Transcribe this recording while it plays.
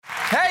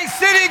Hey,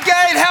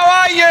 Citygate, how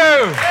are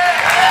you?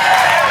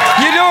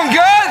 You doing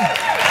good?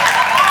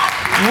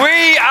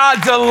 We are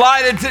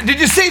delighted to... Did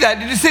you see that?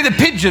 Did you see the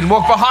pigeon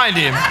walk behind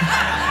him?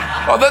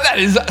 Oh, that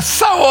is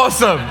so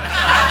awesome.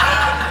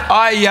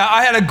 I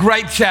had a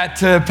great chat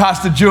to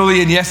Pastor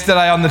Julian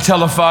yesterday on the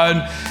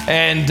telephone,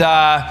 and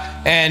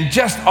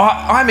just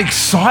I'm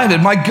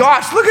excited. My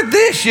gosh, look at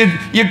this!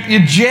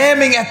 You're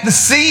jamming at the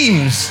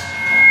seams.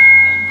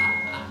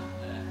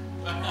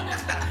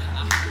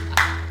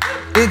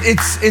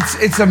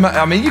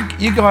 I mean,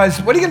 you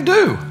guys, what are you going to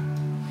do?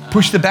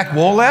 Push the back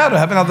wall out or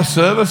have another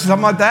service or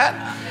something like that?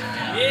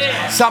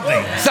 Yeah.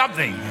 Something.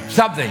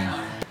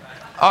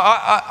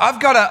 I've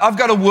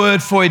got a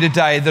word for you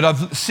today that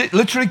I've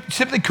literally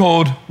simply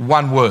called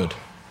one word.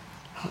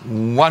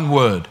 One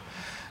word.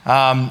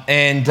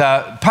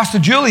 Pastor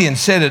Julian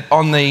said it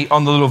on the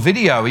little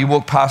video. He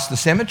walked past the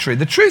cemetery.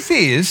 The truth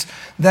is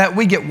that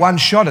we get one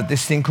shot at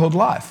this thing called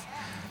life.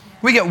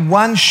 We get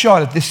one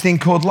shot at this thing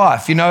called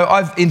life. You know,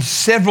 I've in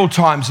several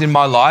times in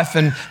my life,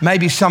 and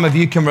maybe some of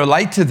you can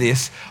relate to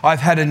this,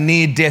 I've had a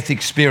near-death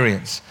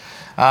experience.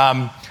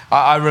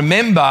 I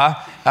remember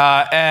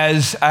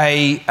as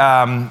a,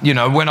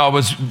 when I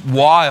was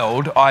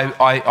wild,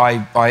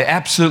 I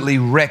absolutely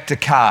wrecked a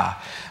car.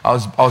 I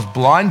was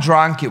blind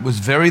drunk. It was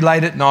very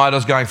late at night. I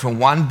was going from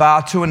one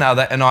bar to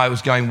another, and I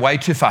was going way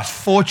too fast.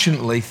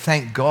 Fortunately,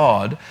 thank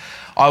God,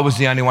 I was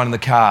the only one in the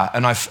car,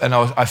 and I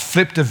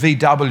flipped a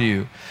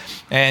VW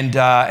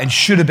and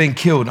should have been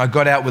killed. And I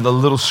got out with a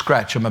little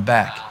scratch on my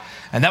back,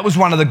 and that was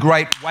one of the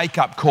great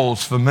wake-up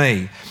calls for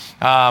me.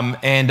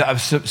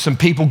 Some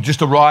people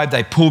just arrived.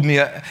 They pulled me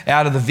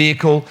out of the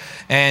vehicle,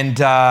 and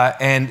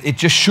it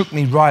just shook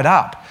me right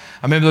up.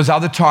 I remember those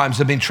other times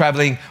I've been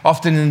traveling,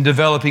 often in the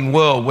developing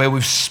world, where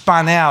we've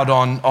spun out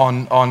on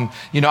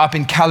up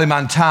in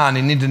Kalimantan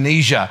in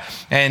Indonesia,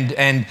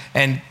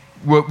 and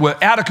we're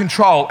out of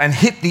control and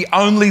hit the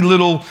only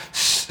little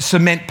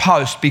cement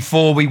post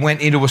before we went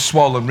into a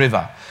swollen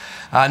river.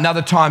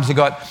 Another times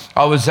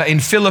I was in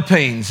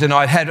Philippines, and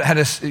I had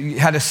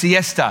a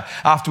siesta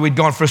after we'd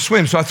gone for a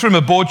swim. So I threw my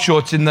board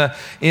shorts in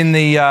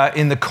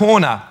the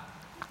corner,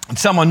 and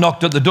someone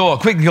knocked at the door.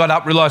 Quickly got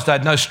up, realised I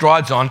had no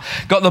strides on,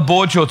 got the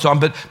board shorts on,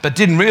 but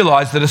didn't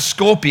realise that a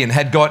scorpion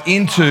had got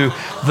into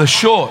the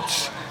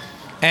shorts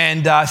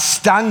and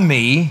stung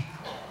me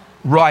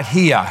right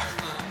here.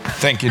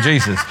 Thank you,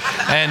 Jesus.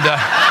 And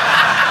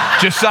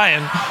just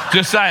saying.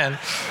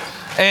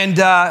 And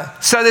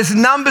so there's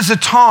numbers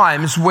of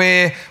times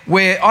where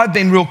I've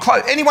been real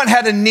close. Anyone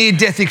had a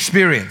near-death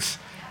experience?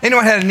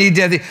 Anyone had a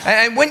near-death?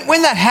 And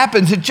when that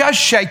happens, it does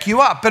shake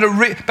you up. But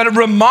it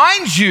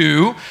reminds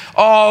you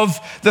of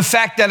the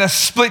fact that a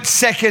split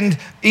second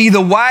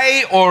either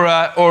way, or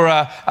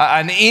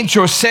an inch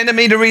or a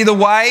centimetre either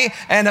way,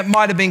 and it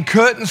might have been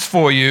curtains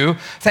for you.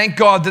 Thank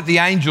God that the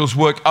angels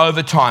work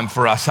overtime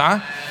for us, huh?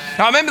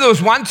 Now, I remember there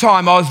was one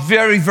time I was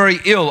very, very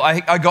ill.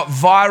 I got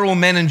viral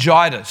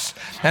meningitis,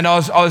 and I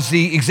was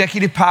the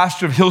executive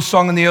pastor of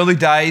Hillsong in the early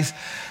days.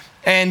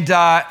 And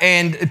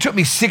it took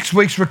me 6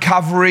 weeks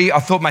recovery. I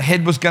thought my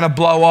head was going to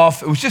blow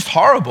off. It was just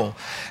horrible.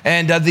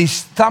 And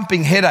these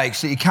thumping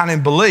headaches that you can't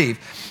even believe.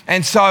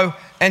 And so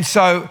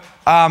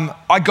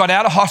I got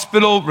out of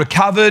hospital,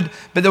 recovered,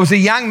 but there was a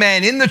young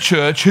man in the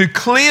church who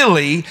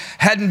clearly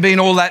hadn't been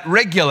all that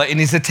regular in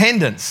his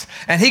attendance.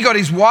 And he got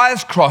his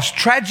wires crossed.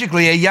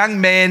 Tragically, a young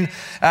man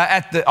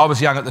I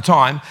was young at the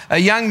time, a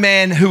young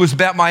man who was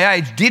about my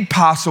age did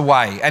pass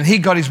away, and he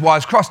got his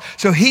wires crossed.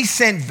 So he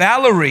sent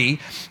Valerie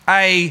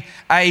a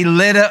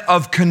letter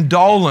of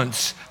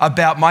condolence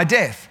about my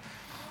death.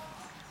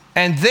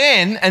 And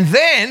then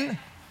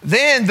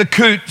the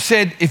coot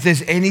said, if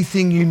there's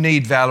anything you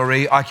need,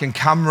 Valerie, I can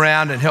come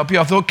round and help you.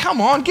 I thought, come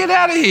on, get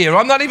out of here.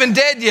 I'm not even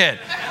dead yet.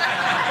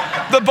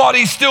 The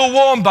body's still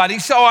warm, buddy.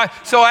 So I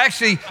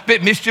actually, a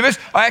bit mischievous,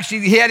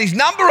 he had his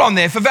number on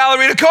there for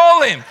Valerie to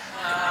call him.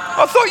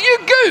 I thought, you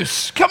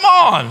goose, come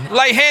on,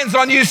 lay hands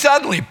on you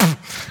suddenly.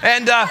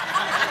 And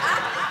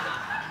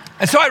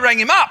so I rang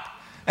him up.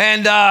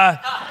 And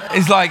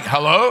he's like,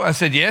 hello? I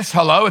said, yes,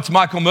 hello, it's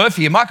Michael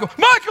Murphy. And Michael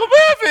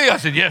Murphy! I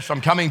said, yes, I'm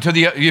coming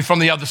to you from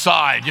the other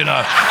side, you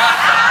know.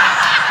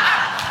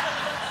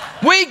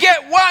 We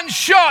get one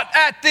shot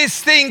at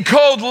this thing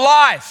called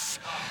life.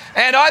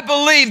 And I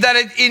believe that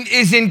it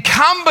is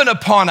incumbent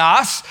upon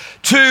us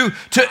to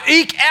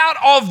eke out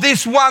of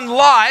this one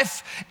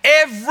life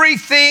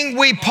everything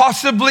we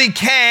possibly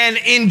can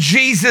in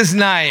Jesus'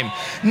 name.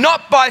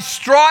 Not by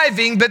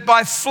striving, but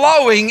by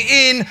flowing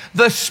in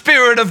the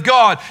Spirit of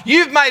God.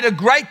 You've made a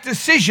great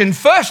decision,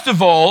 first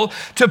of all,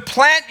 to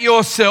plant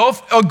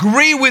yourself,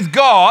 agree with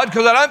God,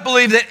 because I don't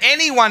believe that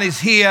anyone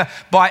is here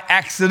by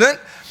accident.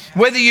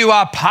 Whether you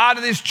are part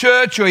of this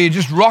church or you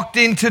just rocked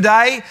in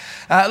today,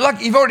 look,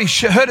 you've already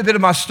heard a bit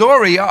of my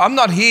story. I'm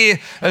not here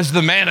as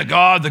the man of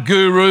God, the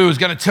guru who's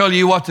going to tell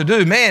you what to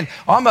do. Man,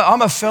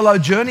 I'm a fellow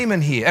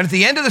journeyman here. And at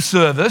the end of the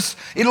service,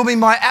 it'll be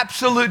my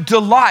absolute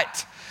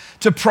delight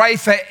to pray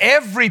for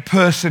every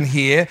person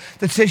here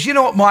that says, you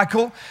know what,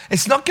 Michael,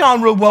 it's not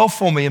going real well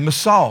for me in my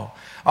soul.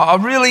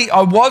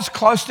 I was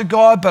close to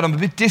God, but I'm a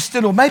bit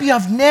distant, or maybe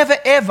I've never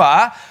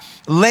ever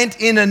lent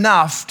in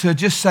enough to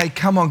just say,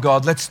 come on,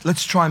 God,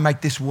 let's try and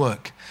make this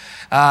work.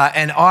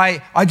 And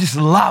I just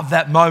love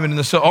that moment in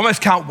the service. I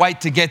almost can't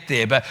wait to get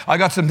there, but I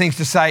got some things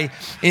to say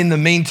in the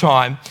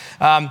meantime.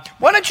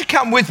 Why don't you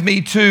come with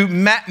me to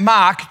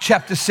Mark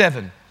chapter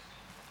 7.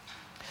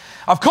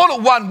 I've called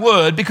it one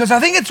word because I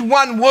think it's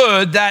one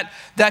word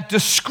that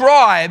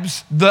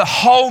describes the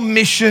whole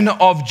mission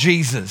of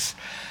Jesus.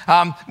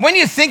 When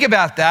you think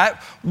about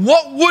that,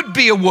 what would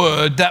be a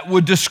word that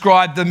would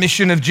describe the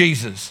mission of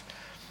Jesus?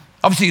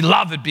 Obviously,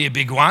 love would be a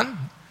big one.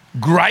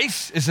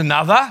 Grace is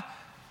another.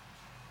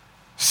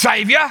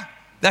 Savior,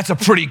 that's a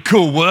pretty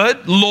cool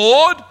word.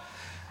 Lord,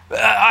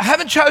 I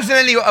haven't chosen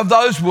any of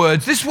those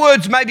words. This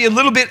word's maybe a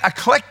little bit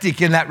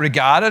eclectic in that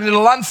regard, and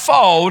it'll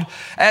unfold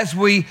as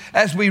we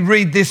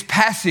read this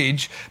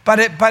passage. But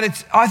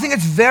I think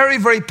it's very,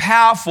 very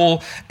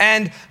powerful,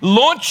 and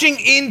launching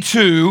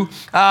into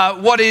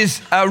what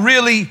is a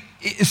really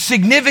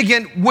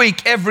significant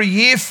week every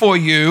year for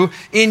you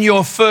in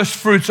your first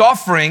fruits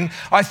offering.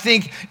 I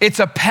think it's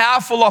a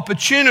powerful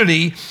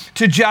opportunity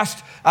to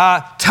just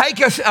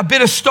take a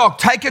bit of stock,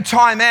 take a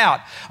time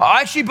out.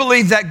 I actually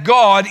believe that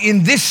God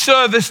in this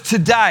service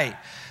today,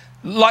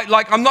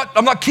 like I'm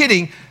not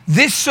kidding,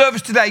 this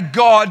service today,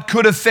 God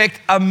could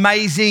effect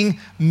amazing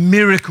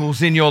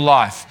miracles in your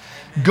life.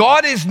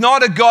 God is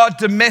not a God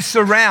to mess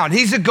around.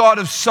 He's a God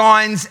of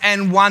signs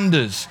and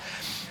wonders.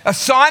 A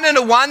sign and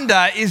a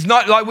wonder is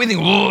not like we think,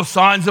 oh,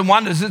 signs and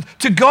wonders.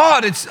 To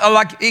God, it's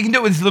like he can do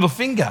it with his little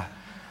finger.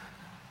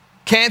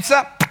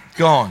 Cancer,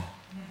 gone.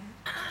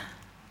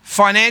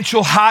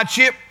 Financial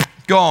hardship,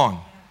 gone.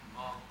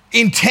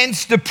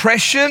 Intense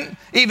depression,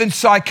 even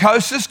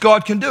psychosis,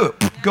 God can do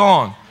it,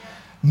 gone.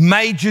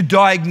 Major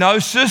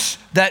diagnosis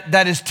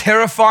that is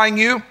terrifying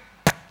you,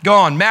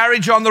 gone.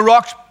 Marriage on the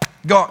rocks,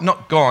 gone.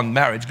 Not gone,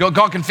 marriage.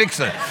 God can fix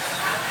it.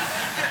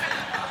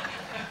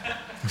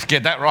 Let's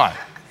get that right.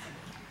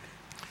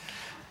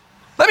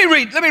 Let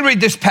me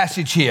read this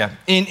passage here.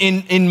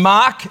 In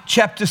Mark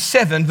chapter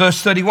 7,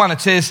 verse 31,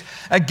 it says,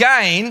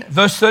 again,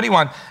 verse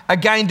 31,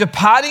 again,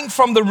 departing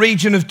from the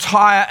region of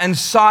Tyre and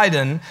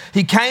Sidon,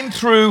 he came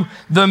through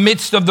the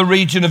midst of the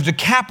region of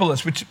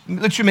Decapolis, which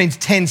literally means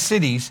 10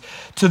 cities,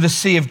 to the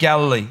Sea of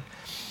Galilee.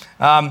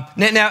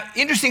 Now,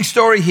 interesting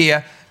story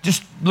here,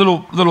 just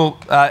little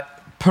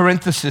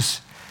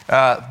parenthesis,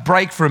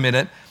 break for a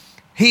minute.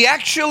 He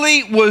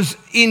actually was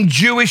in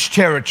Jewish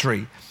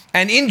territory.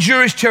 And in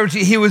Jewish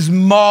territory, he was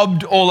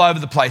mobbed all over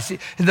the place.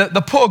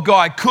 The poor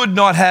guy could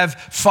not have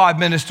 5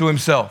 minutes to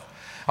himself.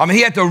 I mean,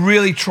 he had to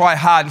really try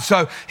hard. And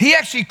so he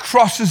actually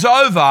crosses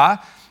over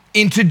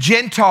into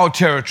Gentile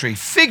territory,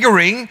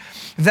 figuring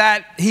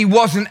that he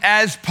wasn't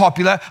as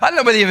popular. I don't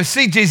know whether you ever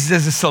see Jesus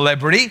as a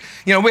celebrity.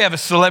 You know, we have a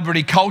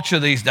celebrity culture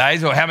these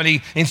days, or how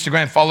many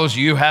Instagram followers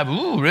you have.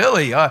 Ooh,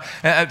 really?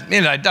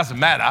 It doesn't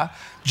matter.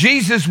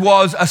 Jesus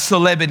was a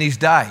celeb in his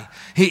day.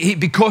 He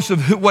because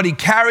of what he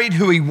carried,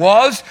 who he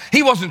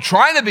wasn't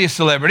trying to be a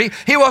celebrity.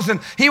 He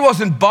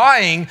wasn't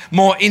buying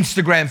more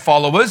Instagram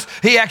followers.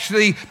 He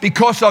actually,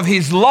 because of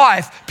his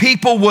life,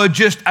 people were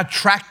just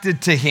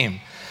attracted to him.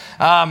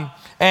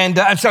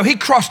 And so he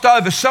crossed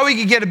over so he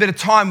could get a bit of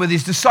time with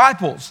his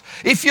disciples.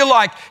 If you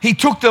like, he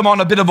took them on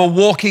a bit of a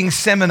walking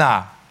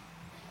seminar.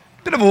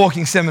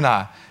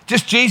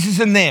 Just Jesus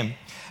and them.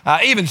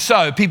 Even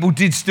so, people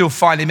did still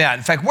find him out.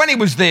 In fact, when he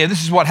was there,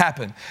 this is what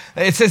happened.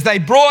 It says they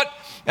brought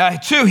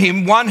to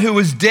him one who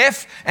was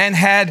deaf and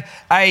had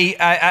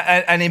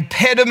an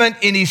impediment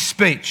in his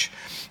speech,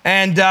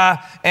 and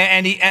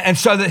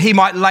so that he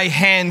might lay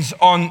hands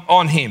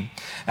on him.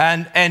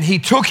 And he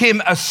took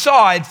him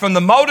aside from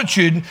the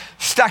multitude,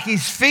 stuck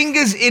his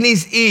fingers in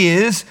his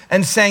ears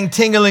and sang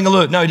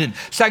ting-a-ling-a-loo. No, he didn't.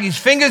 Stuck his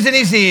fingers in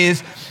his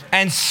ears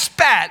and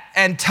spat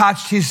and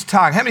touched his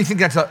tongue. How many think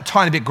that's a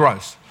tiny bit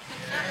gross?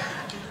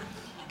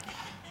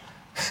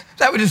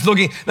 They were just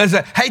looking, they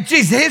said, hey,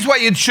 Jesus, here's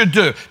what you should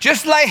do.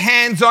 Just lay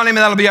hands on him and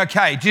that'll be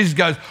okay. Jesus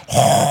goes,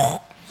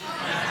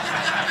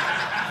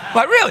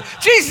 like, really?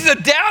 Jesus is a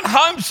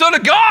down-home sort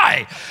of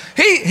guy.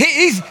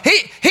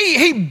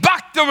 He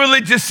bucked the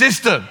religious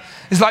system.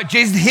 It's like,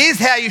 Jesus, here's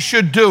how you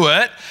should do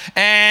it.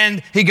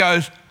 And he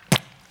goes,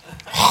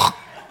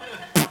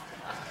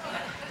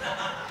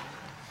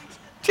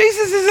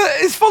 Jesus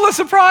is full of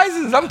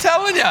surprises, I'm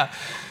telling you.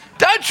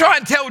 Don't try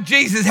and tell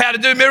Jesus how to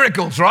do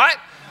miracles, right?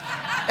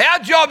 Our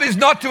job is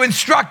not to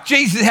instruct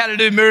Jesus how to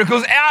do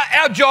miracles.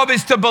 Our job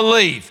is to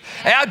believe.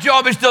 Our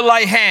job is to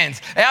lay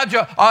hands. I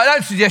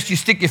don't suggest you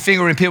stick your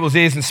finger in people's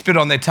ears and spit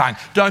on their tongue.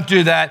 Don't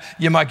do that.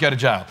 You might go to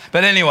jail.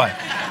 But anyway.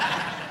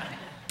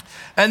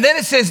 And then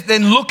it says,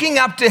 then looking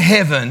up to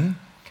heaven,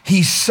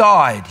 he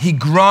sighed. He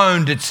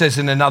groaned, it says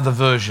in another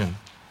version.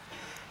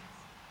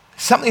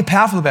 Something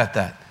powerful about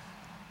that.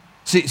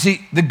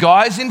 See, the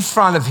guy's in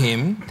front of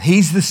him.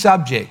 He's the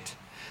subject.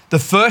 The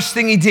first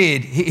thing he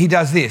did, he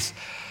does this.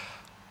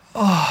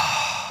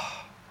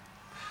 Oh.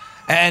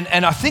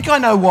 And I think I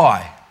know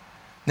why.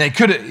 Now, he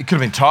could have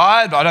been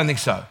tired, but I don't think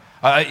so.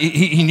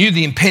 He knew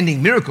the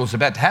impending miracle was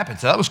about to happen,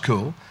 so that was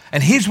cool.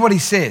 And here's what he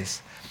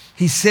says.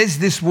 He says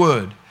this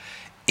word,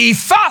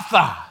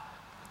 Ephphatha.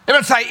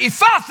 Everyone say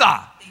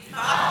Ephphatha.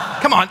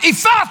 Ephphatha. Come on,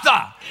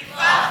 Ephphatha.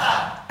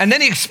 Ephphatha. And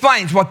then he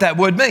explains what that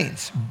word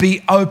means,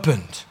 be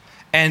opened.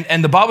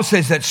 And the Bible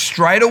says that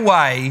straight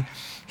away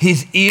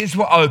his ears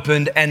were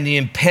opened and the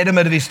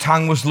impediment of his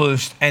tongue was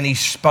loosed and he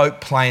spoke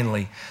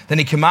plainly. Then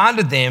he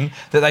commanded them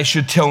that they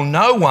should tell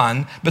no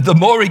one, but the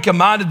more he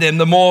commanded them,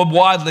 the more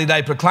widely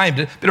they proclaimed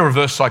it. Bit of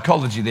reverse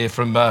psychology there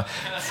from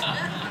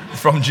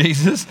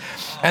Jesus.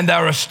 And they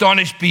were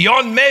astonished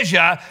beyond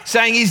measure,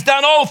 saying he's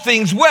done all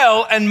things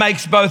well and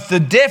makes both the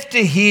deaf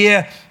to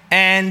hear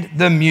and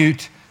the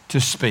mute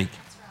to speak.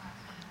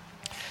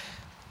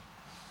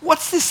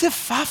 What's this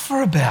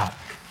Ephphatha about?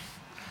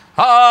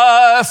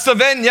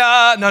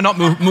 Savenya. No, not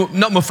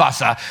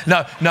Mufasa.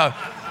 No.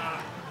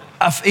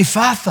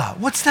 Ephphatha.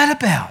 What's that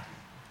about?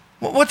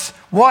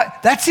 Why?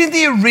 That's in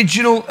the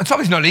original. It's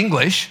obviously not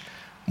English.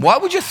 Why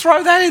would you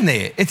throw that in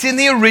there? It's in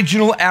the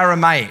original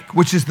Aramaic,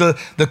 which is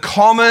the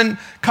common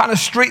kind of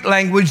street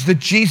language that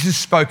Jesus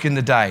spoke in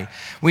the day.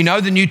 We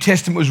know the New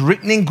Testament was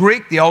written in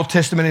Greek, the Old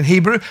Testament in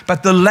Hebrew,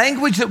 but the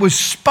language that was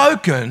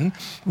spoken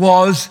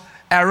was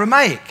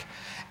Aramaic.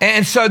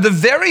 And so the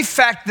very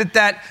fact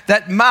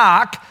that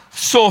Mark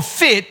saw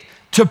fit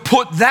to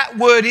put that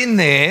word in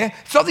there,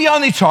 it's not the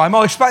only time,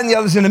 I'll explain the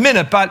others in a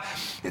minute, but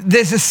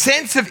there's a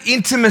sense of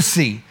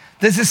intimacy.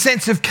 There's a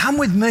sense of come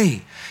with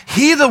me.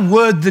 Hear the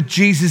word that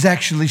Jesus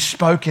actually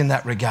spoke in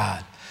that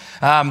regard.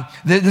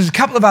 There's a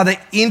couple of other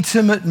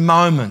intimate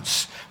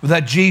moments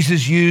that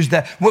Jesus used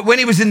that when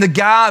he was in the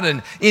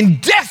garden in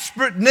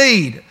desperate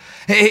need,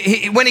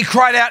 when he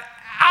cried out,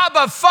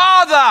 Abba,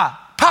 Father,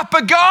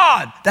 Papa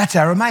God. That's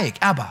Aramaic,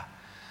 Abba.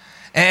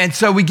 And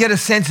so we get a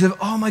sense of,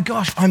 oh my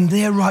gosh, I'm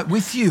there right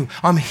with you.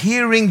 I'm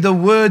hearing the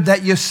word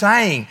that you're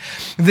saying.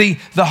 The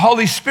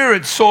Holy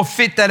Spirit saw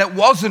fit that it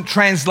wasn't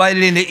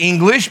translated into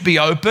English, be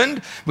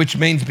opened, which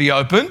means be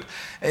opened.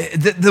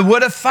 The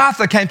word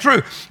Ephphatha came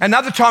through.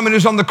 Another time when he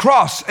was on the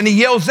cross and he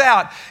yells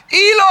out,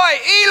 Eloi,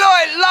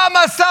 Eloi,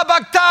 lama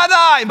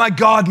sabachthani. My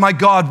God,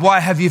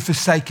 why have you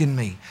forsaken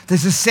me?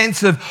 There's a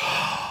sense of,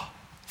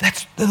 they're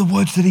the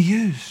words that he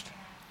used.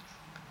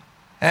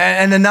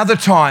 And another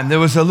time, there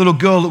was a little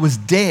girl that was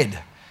dead,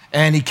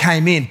 and he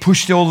came in,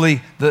 pushed all those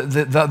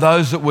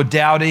that were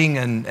doubting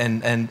and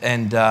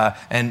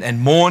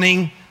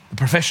mourning, the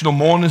professional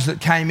mourners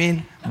that came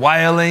in,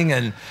 wailing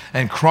and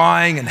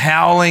crying and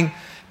howling,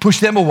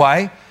 pushed them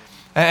away.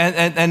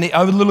 And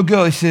over the little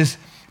girl, he says,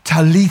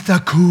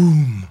 Talitha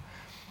kum,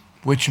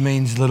 which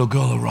means little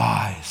girl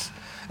arise.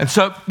 And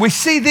so we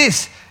see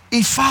this,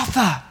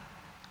 Ephphatha.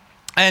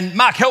 And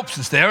Mark helps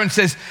us there and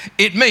says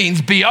it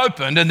means be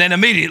opened, and then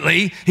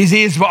immediately his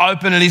ears were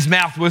open and his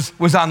mouth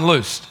was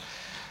unloosed.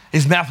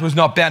 His mouth was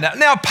not bound out.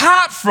 Now,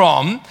 apart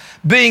from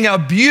being a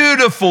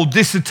beautiful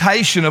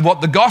dissertation of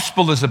what the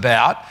gospel is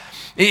about,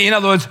 in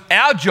other words,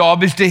 our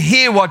job is to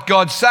hear what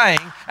God's saying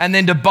and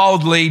then to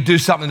boldly do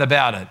something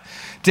about it.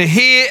 To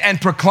hear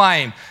and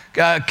proclaim,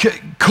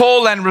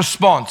 call and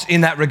response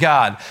in that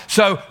regard.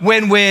 So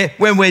when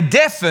we're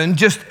deafened,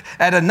 just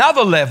at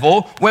another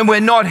level, when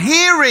we're not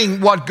hearing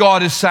what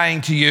God is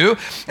saying to you,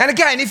 and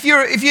again, if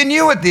you're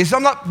new at this,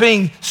 I'm not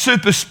being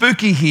super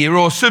spooky here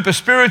or super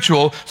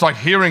spiritual. It's like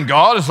hearing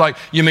God. It's like,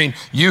 you mean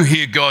you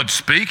hear God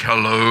speak?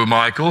 Hello,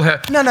 Michael.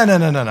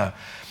 No.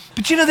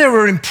 But you know, there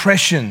are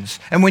impressions,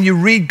 and when you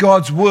read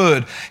God's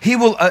word, he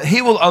will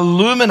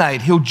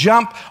illuminate, he'll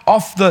jump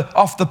off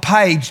the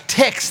page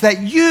texts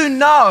that you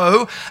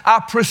know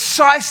are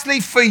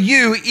precisely for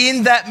you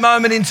in that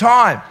moment in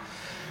time.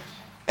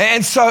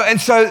 And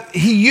so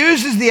he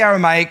uses the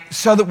Aramaic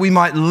so that we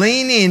might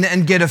lean in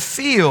and get a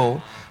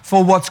feel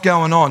for what's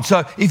going on.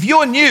 So if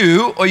you're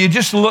new or you're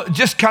just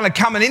kind of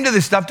coming into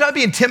this stuff, don't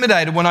be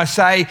intimidated when I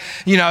say,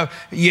 you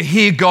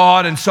hear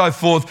God and so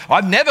forth.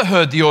 I've never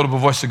heard the audible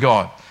voice of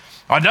God.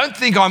 I don't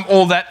think I'm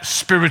all that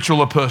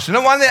spiritual a person.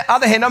 And on the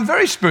other hand, I'm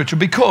very spiritual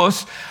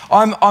because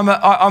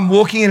I'm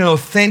walking in an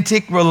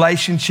authentic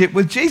relationship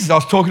with Jesus. I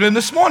was talking to him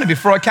this morning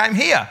before I came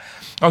here.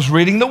 I was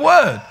reading the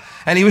word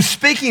and he was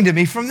speaking to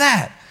me from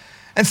that.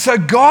 And so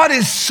God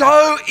is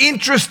so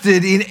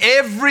interested in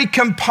every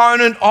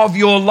component of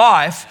your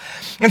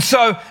life. And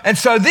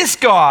so this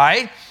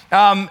guy,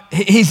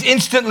 he's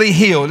instantly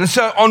healed. And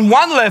so on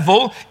one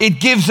level, it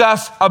gives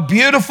us a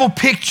beautiful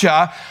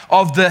picture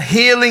of the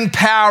healing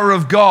power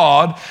of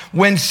God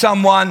when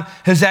someone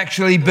has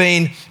actually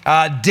been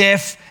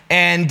deaf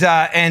and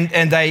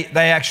they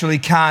actually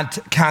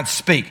can't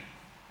speak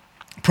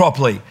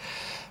properly.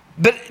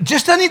 But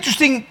just an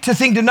interesting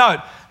thing to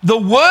note, the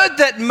word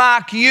that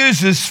Mark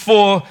uses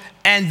for,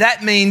 and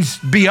that means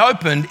be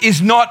opened,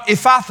 is not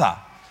Ephphatha.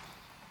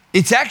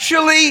 It's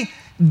actually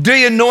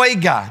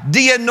dianoiga.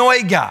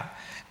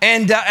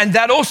 And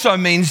that also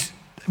means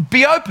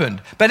be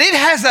opened. But it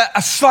has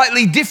a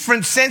slightly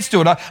different sense to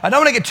it. I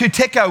don't want to get too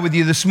techo with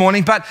you this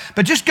morning, but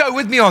just go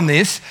with me on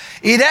this.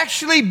 It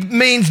actually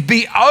means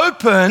be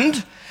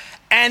opened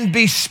and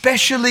be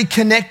specially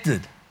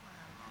connected.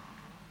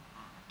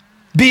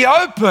 be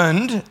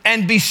opened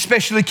and be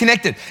specially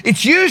connected.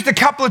 It's used a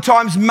couple of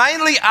times,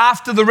 mainly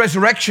after the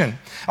resurrection.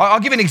 I'll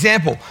give you an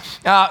example.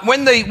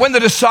 When the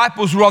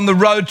disciples were on the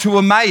road to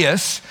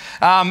Emmaus,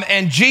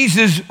 and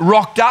Jesus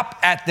rocked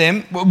up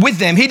with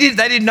them, they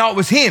didn't know it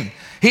was him.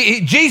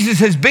 Jesus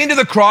has been to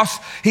the cross,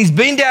 he's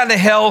been down to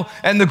hell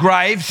and the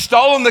grave,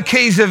 stolen the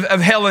keys of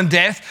hell and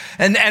death,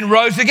 and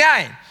rose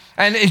again.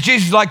 And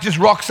Jesus just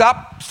rocks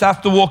up,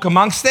 starts to walk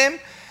amongst them,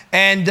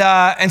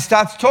 and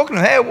starts talking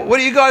to them. Hey, what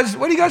are you guys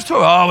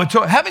talking? Oh, we're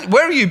talking.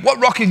 Where are you? What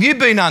rock have you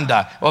been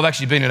under? Well, I've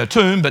actually been in a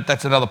tomb, but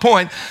that's another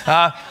point.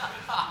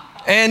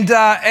 And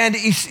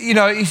they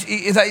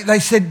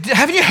said,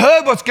 haven't you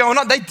heard what's going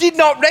on? They did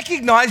not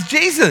recognize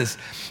Jesus.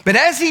 But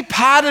as he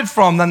parted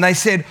from them, they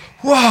said,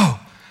 whoa,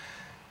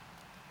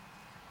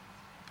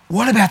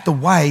 what about the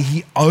way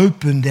he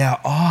opened our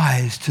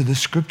eyes to the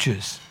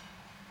scriptures?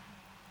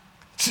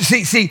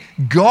 See,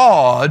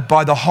 God,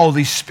 by the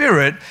Holy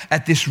Spirit,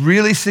 at this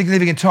really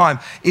significant time,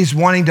 is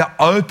wanting to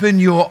open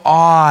your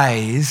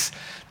eyes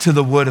to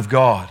the Word of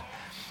God.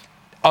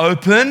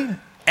 Open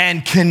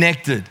and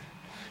connected.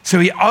 So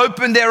he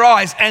opened their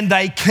eyes and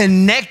they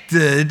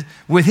connected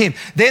with him.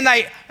 Then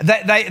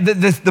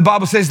the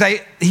Bible says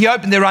he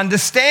opened their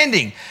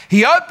understanding.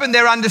 He opened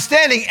their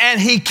understanding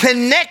and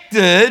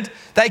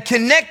they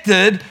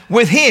connected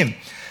with him.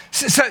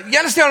 So you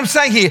understand what I'm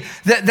saying here?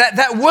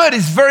 That word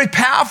is very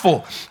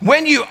powerful.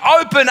 When you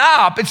open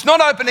up, it's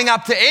not opening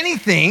up to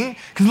anything,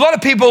 because a lot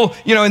of people,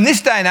 in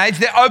this day and age,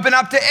 they open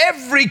up to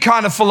every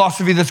kind of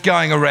philosophy that's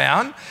going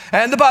around.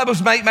 And the Bible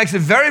makes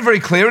it very, very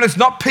clear, and it's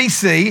not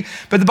PC,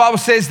 but the Bible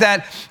says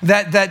that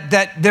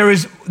there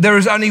is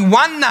only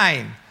one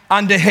name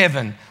under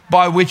heaven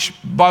by which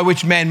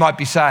man might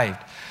be saved.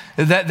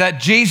 That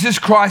Jesus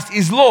Christ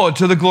is Lord,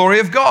 to the glory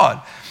of God.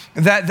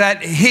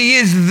 That he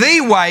is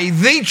the way,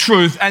 the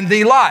truth, and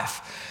the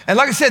life. And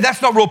like I said, that's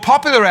not real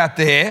popular out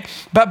there,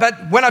 but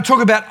when I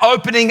talk about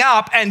opening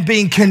up and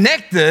being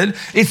connected,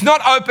 it's not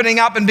opening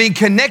up and being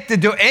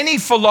connected to any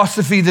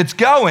philosophy that's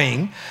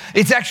going.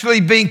 It's actually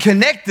being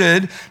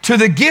connected to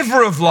the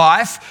giver of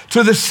life,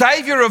 to the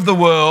Savior of the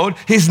world.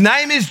 His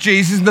name is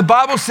Jesus, and the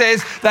Bible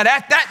says that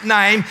at that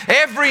name,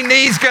 every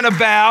knee's going to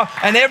bow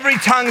and every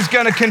tongue's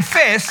going to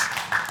confess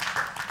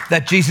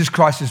that Jesus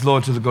Christ is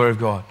Lord, to the glory of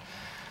God.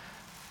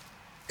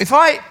 If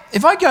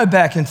I go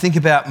back and think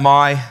about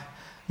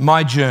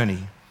my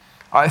journey,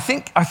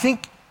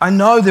 I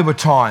know there were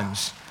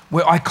times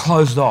where I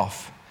closed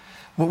off.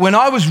 When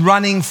I was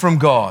running from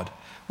God,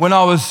 when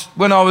I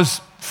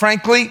was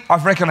frankly,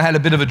 I reckon I had a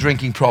bit of a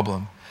drinking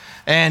problem,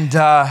 and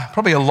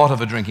probably a lot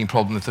of a drinking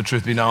problem, if the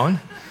truth be known.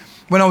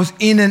 When I was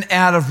in and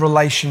out of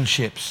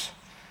relationships,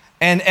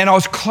 and I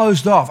was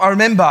closed off. I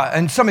remember,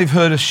 and some of you have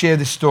heard us share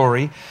this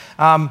story,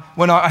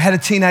 when I had a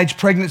teenage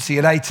pregnancy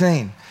at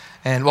 18.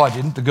 And I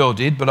didn't, the girl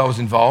did, but I was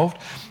involved.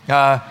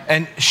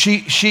 And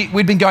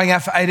we'd been going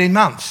out for 18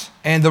 months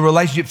and the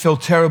relationship fell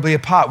terribly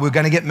apart. We were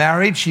going to get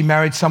married, she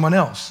married someone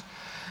else.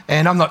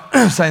 And I'm not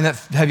saying that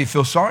to have you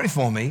feel sorry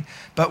for me,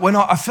 but when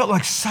I felt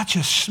like such a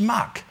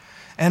schmuck,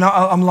 and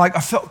I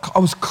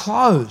was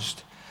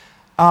closed.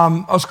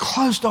 I was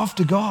closed off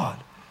to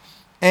God.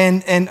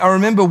 And I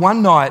remember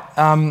one night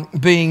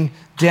being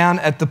down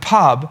at the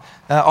pub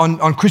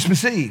on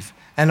Christmas Eve.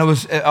 And I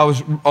was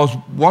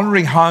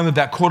wandering home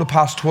about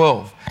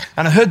 12:15,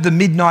 and I heard the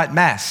midnight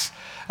mass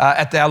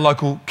at our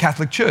local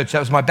Catholic church. That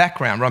was my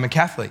background, Roman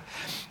Catholic.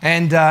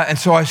 And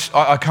so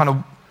I kind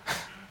of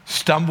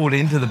stumbled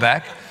into the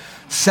back,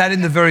 sat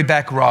in the very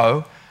back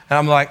row, and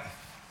I'm like,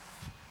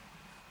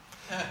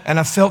 and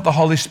I felt the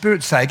Holy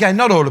Spirit say, again,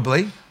 not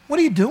audibly, "What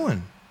are you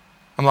doing?"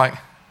 I'm like,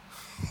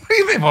 "What do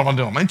you mean what am I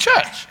doing? I'm in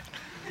church.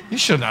 You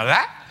should know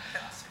that."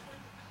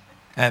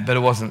 But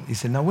it wasn't. He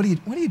said, "No, what are you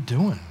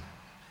doing?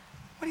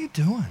 What are you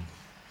doing?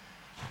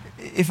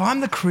 If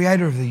I'm the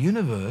creator of the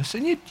universe,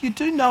 and you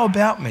do know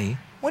about me,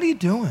 what are you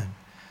doing?"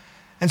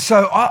 And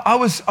so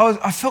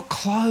I felt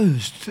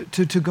closed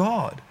to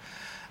God.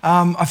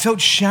 I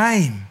felt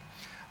shame.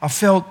 I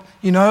felt,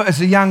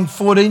 as a young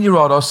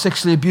 14-year-old, I was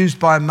sexually abused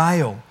by a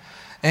male.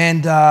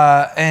 And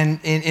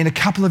in a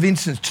couple of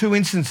instances, 2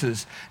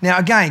 instances. Now,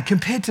 again,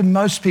 compared to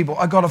most people,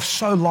 I got off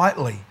so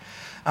lightly.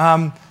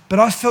 But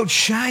I felt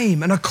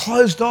shame and I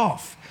closed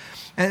off.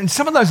 And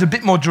some of those are a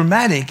bit more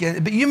dramatic,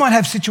 but you might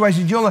have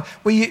situations in your life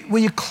where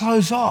you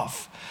close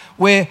off,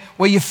 where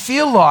you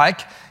feel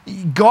like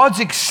God's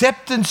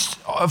acceptance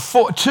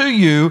to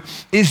you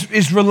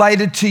is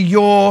related to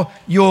your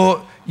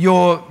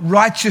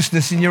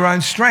righteousness in your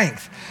own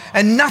strength.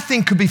 And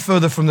nothing could be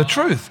further from the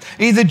truth.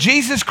 Either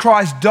Jesus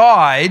Christ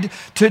died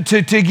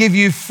to give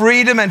you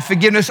freedom and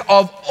forgiveness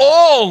of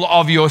all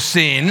of your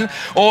sin,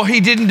 or he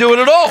didn't do it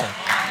at all.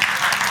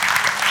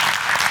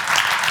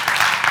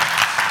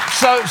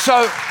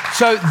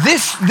 So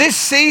this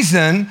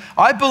season,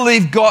 I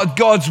believe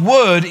God's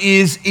word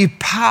is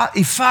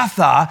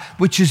Ephatha,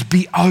 which is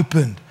be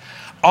opened.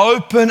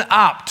 open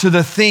up to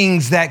the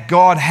things that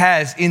God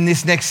has in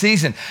this next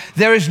season.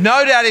 There is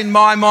no doubt in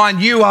my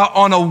mind you are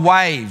on a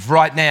wave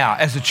right now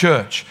as a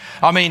church.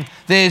 I mean,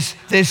 there's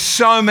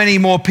so many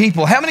more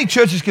people. How many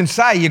churches can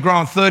say you're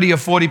growing 30 or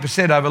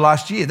 40% over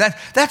last year?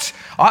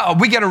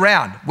 We get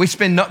around.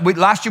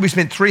 Last year we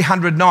spent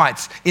 300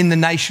 nights in the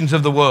nations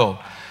of the world.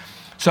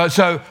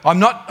 So I'm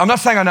not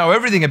saying I know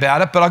everything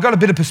about it, but I've got a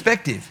bit of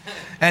perspective.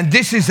 And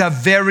this is a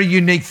very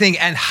unique thing.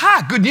 And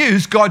good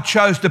news, God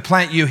chose to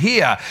plant you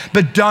here.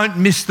 But don't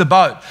miss the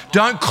boat.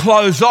 Don't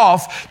close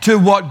off to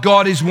what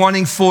God is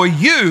wanting for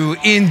you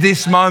in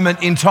this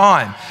moment in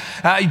time.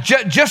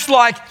 Just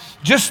like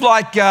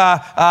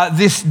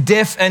this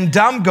deaf and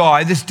dumb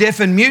guy, this deaf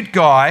and mute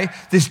guy,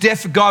 this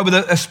deaf guy with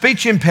a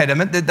speech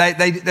impediment that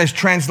they've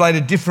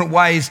translated different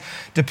ways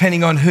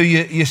depending on who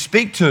you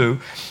speak to.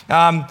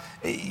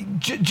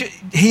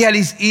 He had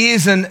his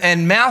ears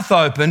and mouth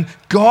open.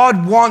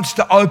 God wants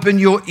to open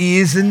your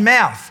ears and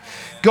mouth.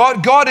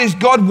 God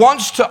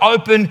wants to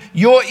open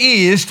your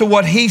ears to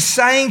what he's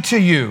saying to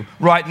you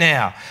right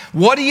now.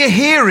 What are you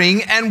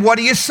hearing and what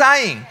are you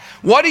saying?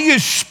 What are you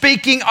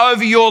speaking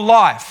over your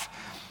life?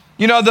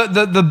 You know,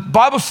 the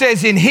Bible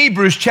says in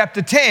Hebrews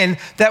chapter 10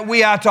 that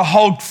we are to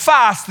hold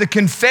fast the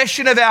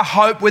confession of our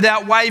hope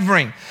without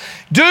wavering.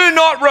 Do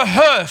not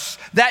rehearse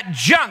that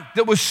junk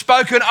that was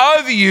spoken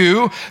over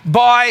you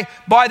by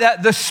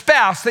the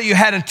spouse that you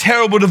had a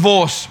terrible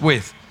divorce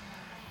with.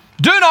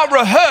 Do not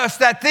rehearse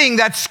that thing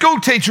that school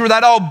teacher or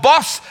that old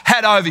boss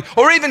had over you,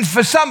 or even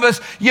for some of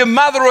us, your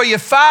mother or your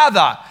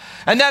father.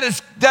 And that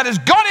has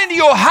got into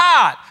your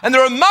heart. And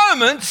there are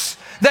moments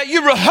that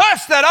you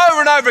rehearse that over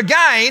and over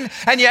again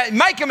and you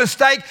make a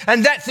mistake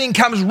and that thing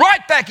comes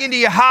right back into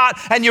your heart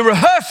and you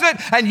rehearse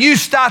it and you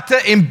start to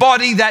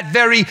embody that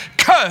very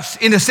curse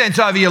in a sense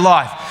over your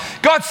life.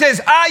 God says,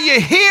 are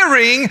you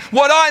hearing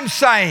what I'm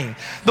saying?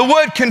 The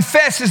word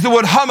confess is the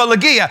word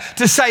homologia,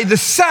 to say the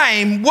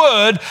same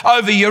word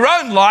over your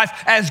own life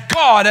as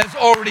God has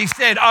already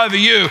said over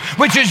you,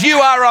 which is you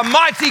are a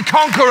mighty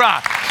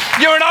conqueror.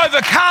 You're an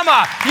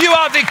overcomer. You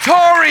are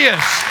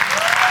victorious.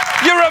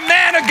 You're a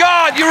man of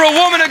God. You're a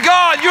woman of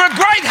God. You're a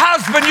great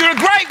husband. You're a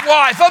great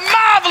wife. A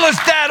marvelous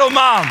dad or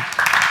mom.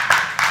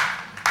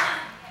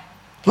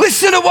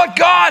 Listen to what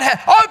God has.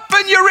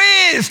 Open your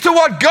ears to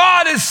what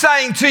God is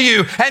saying to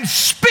you and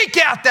speak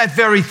out that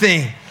very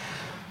thing.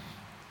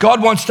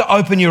 God wants to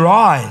open your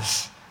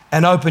eyes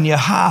and open your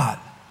heart.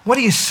 What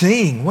are you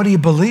seeing? What are you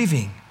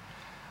believing?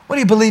 What are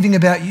you believing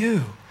about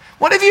you?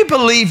 What have you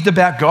believed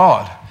about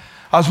God?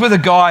 I was with a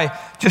guy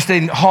just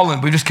in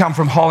Holland. We just come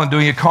from Holland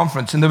doing a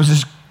conference, and there was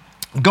this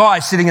guy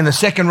sitting in the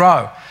second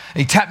row.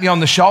 He tapped me on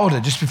the shoulder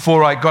just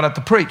before I got up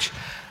to preach.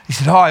 He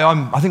said, hi,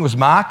 I think it was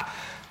Mark.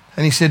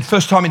 And he said,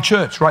 first time in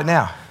church right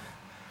now.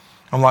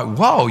 I'm like,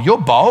 whoa, you're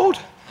bold.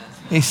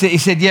 He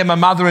said, yeah, my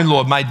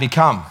mother-in-law made me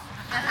come.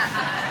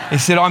 He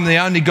said, I'm the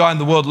only guy in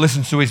the world that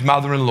listens to his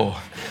mother-in-law.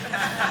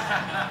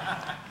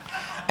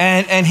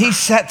 And he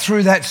sat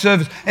through that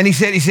service and I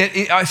said,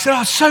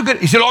 oh, it's so good.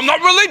 He said, I'm not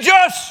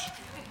religious.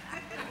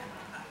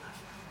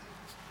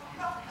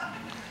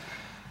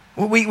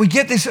 We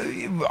get this.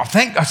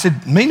 I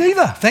said, me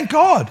neither. Thank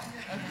God.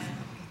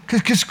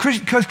 Because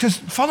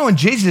following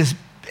Jesus,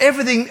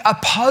 everything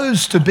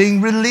opposed to being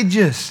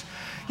religious.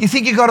 You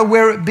think you've got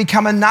to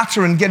become a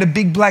nutter and get a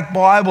big black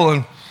Bible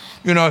and,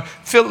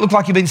 look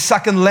like you've been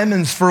sucking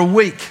lemons for a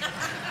week.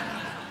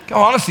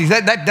 Oh, honestly,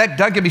 that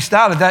don't get me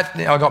started.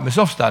 I got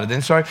myself started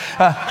then, sorry.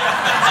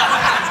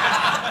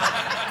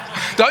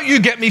 Don't you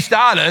get me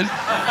started.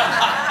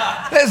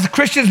 There's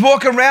Christians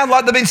walking around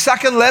like they've been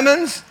sucking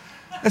lemons.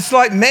 It's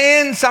like,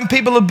 man, some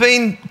people have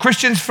been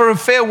Christians for a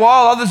fair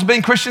while. Others have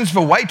been Christians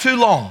for way too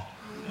long.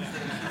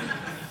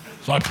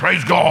 It's like,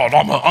 praise God,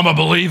 I'm a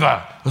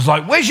believer. It's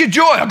like, where's your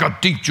joy? I've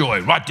got deep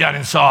joy right down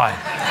inside.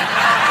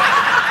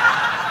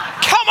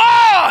 Come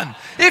on!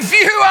 If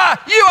you are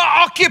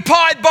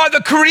occupied by the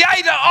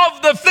creator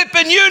of the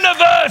flipping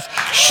universe,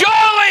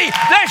 surely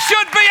there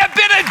should be a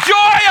bit of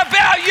joy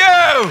about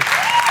you.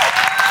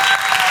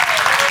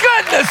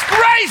 Goodness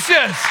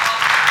gracious.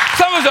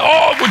 Someone said,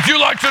 oh, would you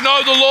like to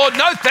know the Lord?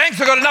 No, thanks.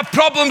 I've got enough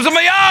problems of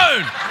my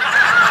own.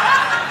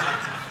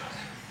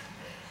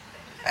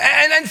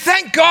 And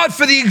thank God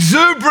for the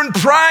exuberant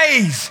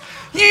praise.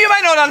 You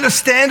may not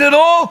understand it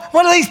all.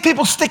 What are these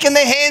people sticking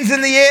their hands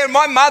in the air?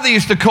 My mother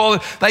used to call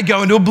it, they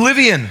go into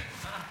oblivion.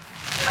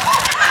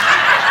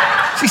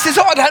 She says,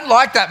 oh, I don't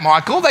like that,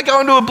 Michael. They go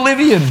into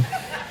oblivion.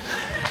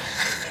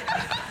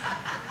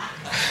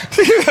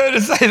 You heard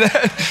her say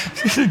that?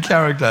 She's a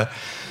character.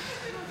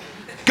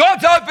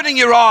 God's opening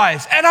your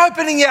eyes and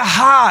opening your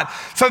heart.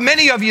 For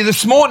many of you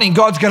this morning,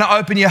 God's going to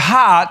open your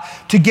heart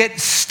to get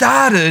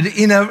started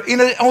in an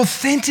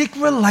authentic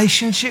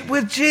relationship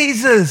with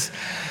Jesus.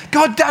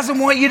 God doesn't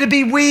want you to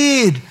be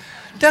weird.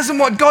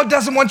 God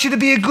doesn't want you to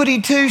be a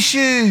goody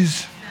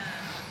two-shoes.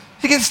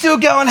 You can still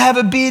go and have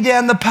a beer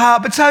down the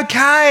pub. It's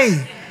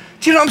okay.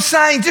 Do you know what I'm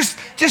saying?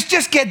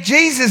 Just get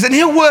Jesus and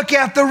he'll work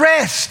out the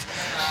rest.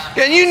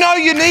 And you know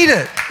you need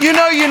it. You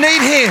know you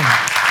need him.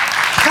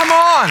 Come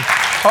on.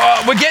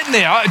 We're getting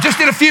there. Just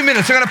in a few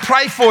minutes, I'm going to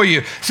pray for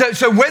you.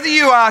 So whether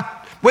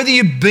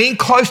you've been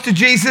close to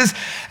Jesus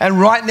and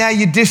right now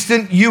you're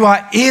distant, you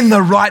are in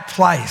the right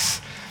place.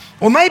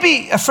 Or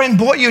maybe a friend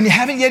bought you and you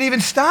haven't yet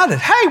even started.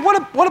 Hey,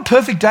 what a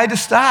perfect day to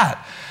start.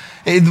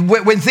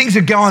 When things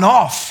are going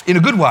off in a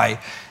good way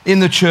in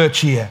the church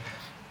here.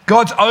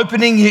 God's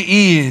opening your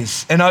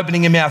ears and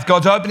opening your mouth.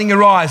 God's opening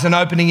your eyes and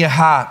opening your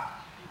heart.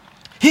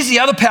 Here's the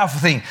other powerful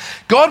thing.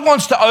 God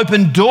wants to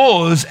open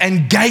doors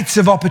and gates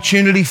of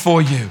opportunity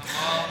for you.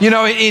 You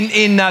know,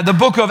 in the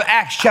book of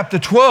Acts chapter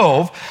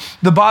 12,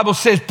 the Bible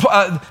says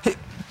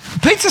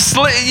Peter's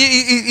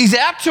he's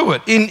out to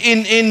it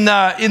in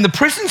the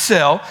prison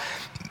cell,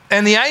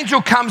 and the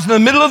angel comes in the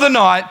middle of the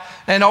night,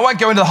 and I won't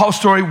go into the whole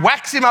story,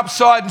 whacks him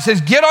upside and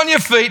says, get on your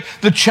feet.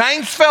 The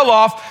chains fell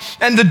off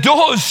and the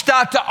doors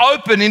start to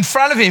open in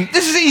front of him.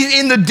 This is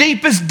in the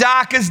deepest,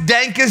 darkest,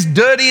 dankest,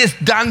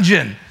 dirtiest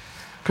dungeon.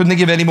 Couldn't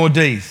think of any more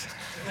D's.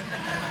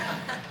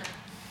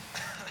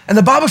 And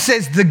the Bible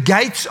says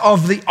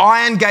the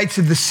iron gates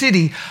of the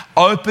city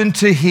opened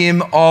to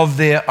him of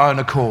their own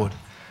accord.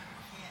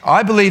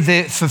 I believe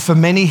that for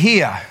many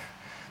here,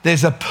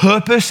 there's a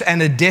purpose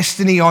and a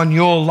destiny on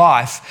your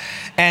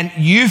life, and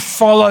you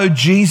follow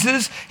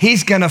Jesus,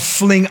 he's going to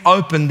fling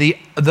open the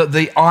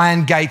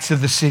iron gates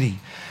of the city.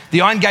 The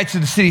iron gates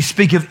of the city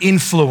speak of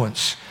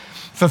influence.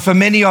 For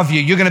many of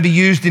you, you're going to be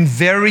used in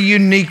very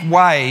unique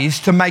ways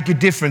to make a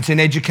difference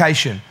in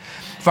education.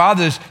 For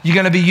others, you're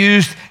going to be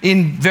used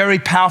in very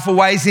powerful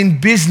ways in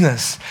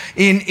business,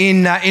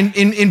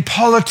 in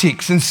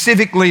politics and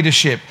civic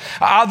leadership.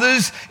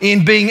 Others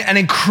in being an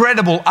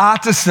incredible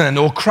artisan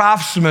or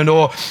craftsman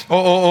or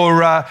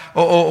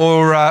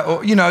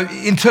you know,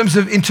 in terms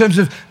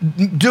of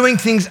doing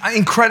things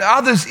incredible.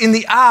 Others in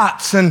the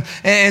arts and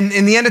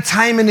in the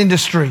entertainment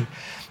industry.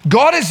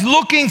 God is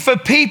looking for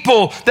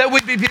people that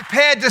would be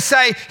prepared to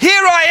say,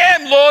 here I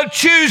am, Lord,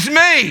 choose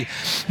me.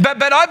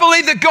 But I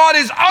believe that God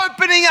is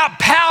opening up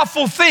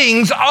powerful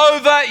things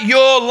over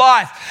your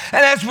life.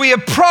 And as we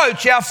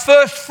approach our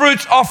first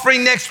fruits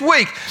offering next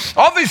week,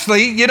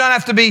 obviously you don't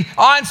have to be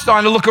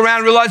Einstein to look around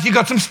and realize you've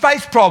got some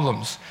space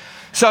problems.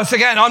 So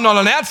again, I'm not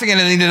announcing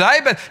anything today,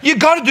 but you've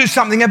got to do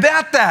something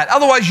about that.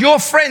 Otherwise, your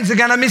friends are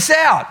going to miss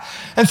out.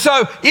 And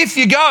so if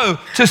you go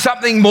to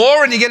something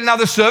more and you get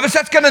another service,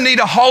 that's going to need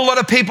a whole lot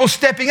of people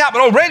stepping up.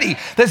 And already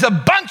there's a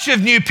bunch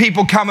of new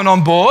people coming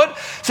on board.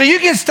 So you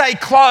can stay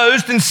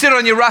closed and sit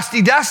on your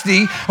rusty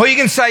dusty, or you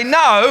can say,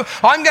 no,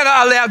 I'm going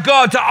to allow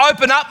God to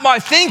open up my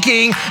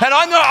thinking, and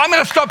I'm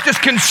going to stop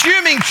just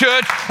consuming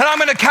church, and I'm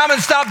going to come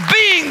and start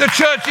being the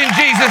church in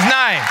Jesus'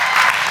 name.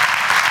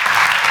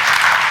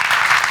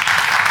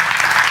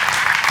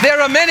 There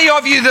are many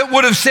of you that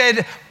would have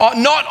said,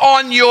 not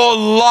on your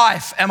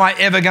life am I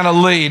ever going to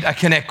lead a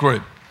connect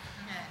group.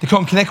 You call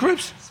them connect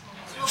groups?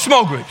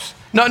 Small groups.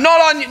 No,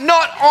 not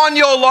on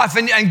your life.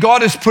 And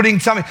God is putting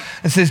something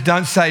and says,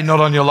 don't say not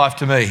on your life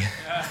to me.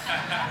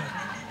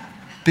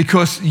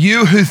 Because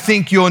you who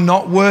think you're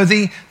not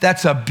worthy,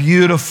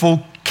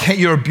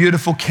 you're a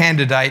beautiful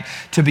candidate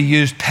to be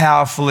used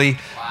powerfully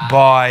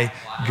by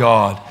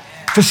God.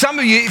 For some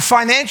of you,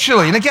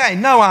 financially, and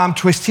again, no arm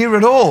twist here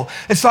at all.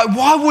 It's like,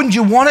 why wouldn't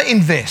you want to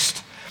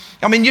invest?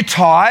 I mean, you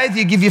tithe,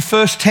 you give your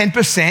first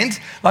 10%,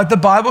 like the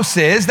Bible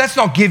says. That's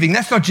not giving,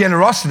 that's not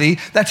generosity.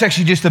 That's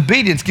actually just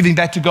obedience, giving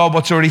back to God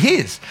what's already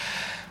his.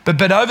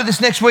 But over this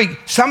next week,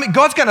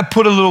 God's going to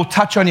put a little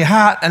touch on your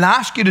heart and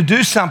ask you to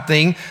do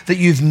something that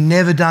you've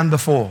never done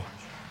before.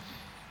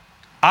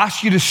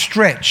 Ask you to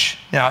stretch.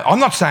 Now, I'm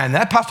not saying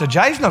that. Pastor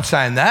Jay's not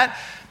saying that.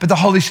 But the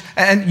Holy Spirit,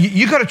 and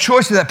you've got a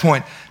choice at that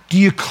point. Do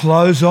you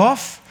close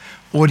off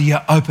or do you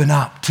open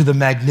up to the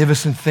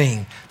magnificent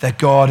thing that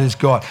God has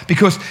got?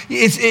 Because for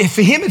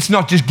him, it's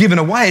not just giving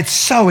away, it's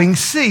sowing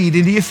seed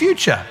into your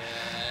future.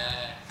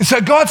 And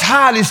so God's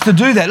heart is to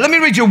do that. Let me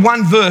read you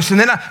one verse, and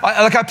then,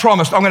 like I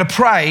promised, I'm going to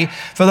pray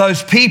for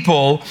those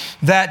people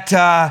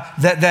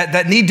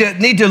that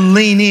need to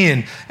lean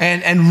in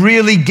and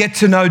really get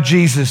to know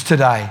Jesus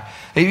today.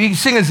 You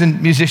singers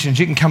and musicians,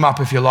 you can come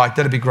up if you like.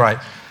 That'd be great.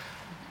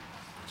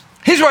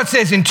 Here's what it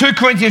says in 2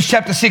 Corinthians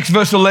chapter 6,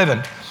 verse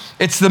 11.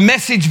 It's the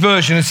Message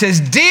version. It says,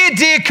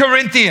 dear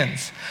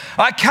Corinthians,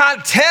 I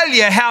can't tell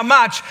you how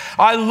much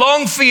I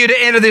long for you to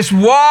enter this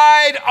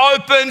wide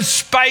open,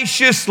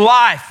 spacious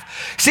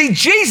life. See,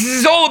 Jesus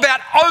is all about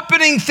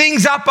opening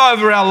things up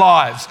over our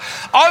lives,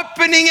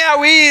 opening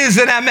our ears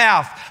and our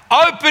mouth,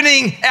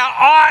 opening our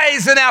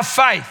eyes and our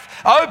faith,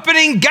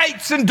 opening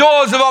gates and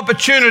doors of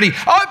opportunity,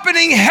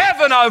 opening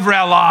heaven over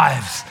our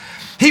lives.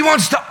 He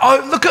wants to,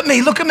 look at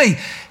me.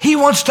 He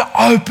wants to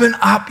open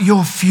up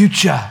your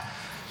future.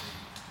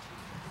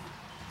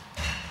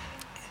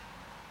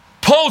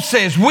 Paul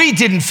says, we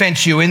didn't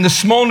fence you in. The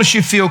smallness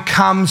you feel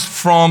comes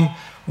from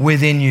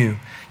within you.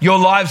 Your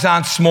lives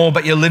aren't small,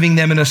 but you're living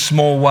them in a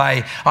small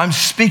way. I'm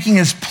speaking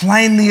as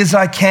plainly as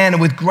I can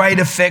and with great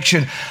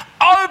affection.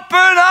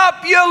 Open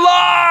up your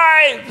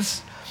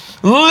lives.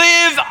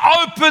 Live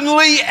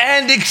openly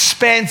and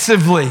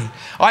expansively.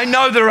 I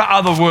know there are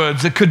other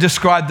words that could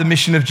describe the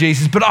mission of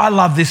Jesus, but I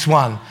love this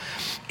one.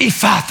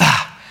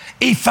 Ephphatha,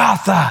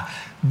 Ephphatha,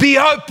 be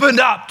opened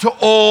up to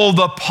all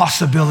the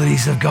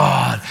possibilities of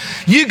God.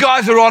 You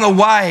guys are on a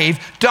wave.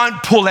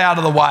 Don't pull out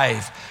of the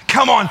wave.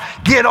 Come on,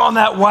 get on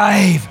that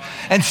wave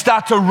and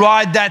start to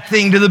ride that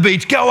thing to the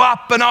beach. Go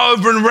up and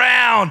over and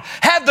round.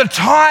 Have the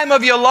time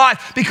of your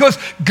life, because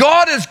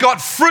God has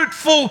got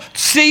fruitful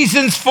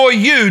seasons for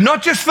you,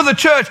 not just for the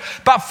church,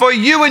 but for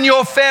you and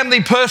your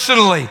family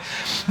personally.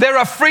 There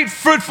are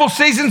fruitful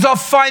seasons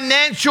of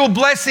financial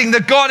blessing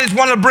that God is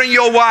wanting to bring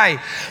your way.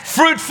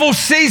 Fruitful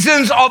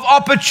seasons of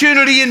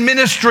opportunity in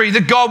ministry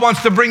that God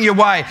wants to bring your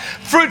way.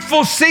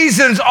 Fruitful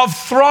seasons of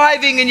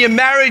thriving in your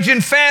marriage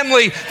and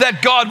family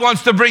that God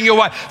wants to bring your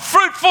way.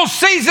 Fruitful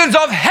seasons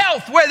of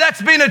health where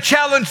that's been a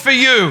challenge for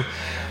you.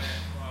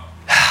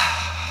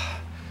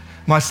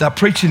 Might start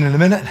preaching in a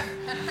minute.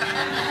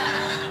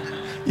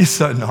 You're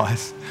so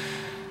nice.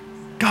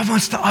 God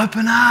wants to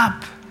open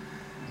up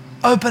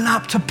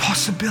to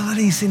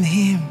possibilities in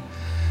Him.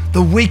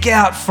 The week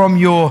out from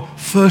your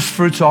first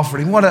fruits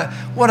offering, what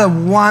a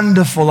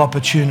wonderful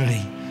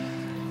opportunity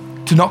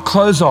to not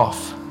close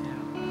off,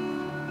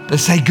 but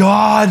say,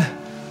 God,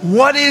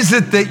 what is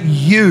it that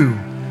you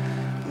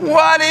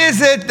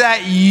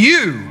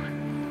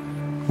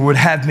would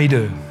have me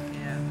do?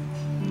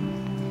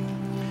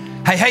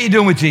 Hey, how you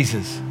doing with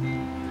Jesus?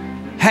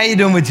 How you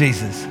doing with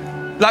Jesus?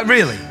 Like,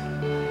 really?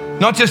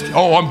 Not just,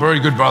 oh, I'm very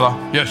good, brother.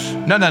 Yes.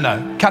 No.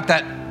 Cut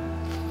that.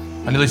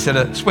 I nearly said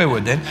a swear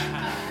word then.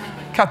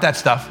 Cut that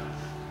stuff.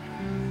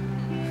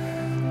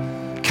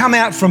 Come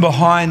out from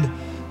behind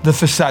the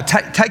facade.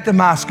 Take the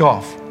mask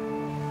off.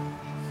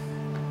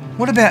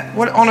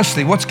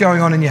 Honestly, what's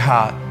going on in your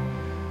heart?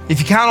 If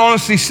you can't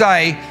honestly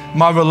say,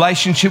 my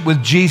relationship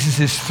with Jesus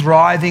is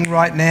thriving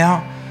right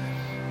now,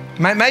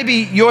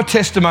 maybe your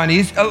testimony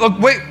is, look,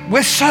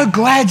 we're so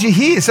glad you're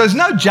here. So there's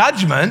no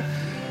judgment,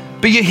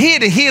 but you're here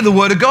to hear the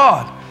word of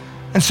God.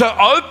 And so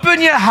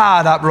open your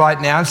heart up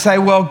right now and say,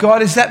 well,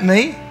 God, is that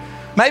me?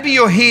 Maybe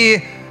you're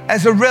here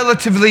as a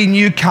relatively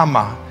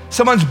newcomer.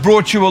 Someone's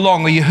brought you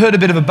along, or you heard a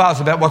bit of a buzz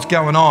about what's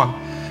going on.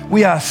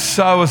 We are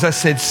so, as I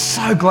said,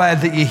 so glad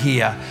that you're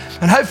here.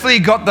 And hopefully you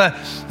got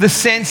the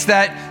sense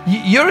that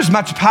you're as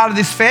much a part of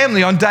this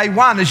family on day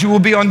one as you will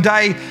be on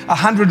day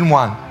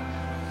 101.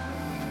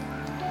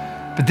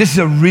 But this is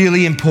a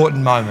really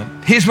important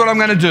moment. Here's what I'm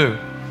going to do.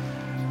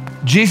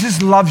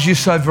 Jesus loves you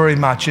so very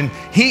much, and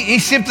he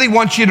simply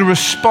wants you to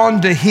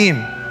respond to Him.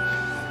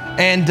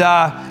 And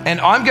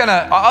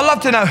I'd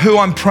love to know who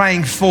I'm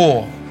praying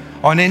for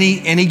on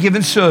any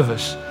given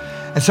service.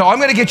 And so I'm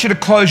going to get you to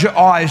close your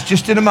eyes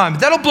just in a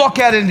moment. That'll block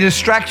out any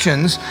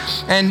distractions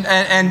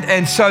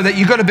and so that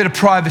you've got a bit of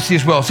privacy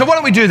as well. So why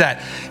don't we do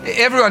that?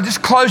 Everyone,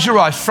 just close your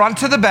eyes, front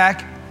to the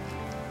back.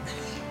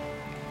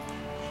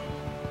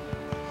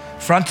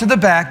 Front to the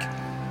back.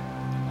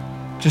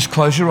 Just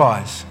close your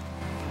eyes.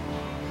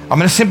 I'm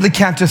going to simply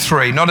count to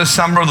 3, not as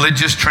some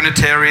religious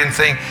Trinitarian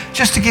thing,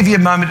 just to give you a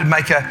moment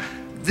to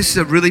this is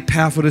a really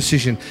powerful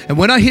decision. And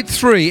when I hit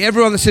 3,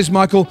 everyone that says,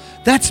 Michael,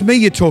 that's me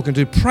you're talking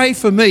to. Pray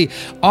for me.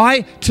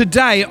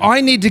 Today, I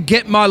need to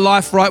get my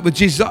life right with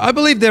Jesus. I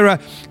believe there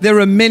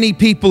are many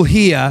people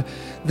here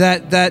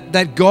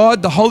that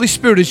God, the Holy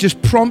Spirit, is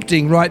just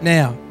prompting right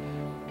now.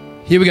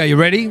 Here we go. You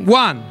ready?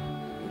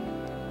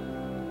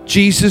 1,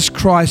 Jesus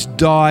Christ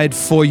died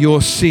for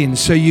your sins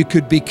so you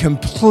could be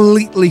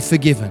completely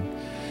forgiven,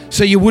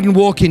 so you wouldn't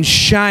walk in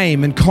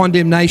shame and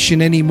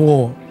condemnation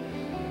anymore.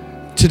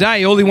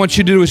 Today, all He wants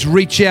you to do is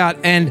reach out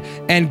and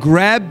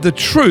grab the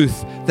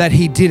truth that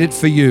He did it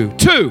for you.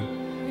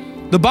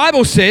 2, the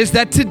Bible says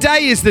that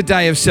today is the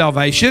day of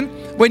salvation.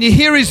 When you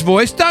hear His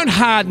voice, don't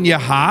harden your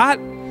heart,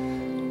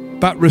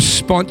 but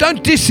respond.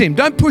 Don't diss Him.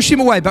 Don't push Him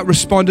away, but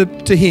respond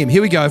to Him.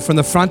 Here we go, from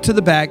the front to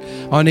the back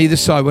on either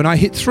side. When I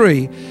hit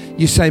 3,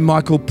 you say,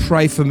 Michael,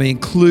 pray for me.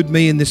 Include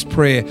me in this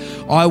prayer.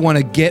 I want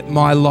to get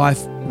my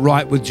life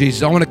right with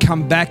Jesus. I want to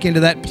come back into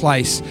that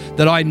place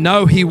that I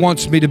know He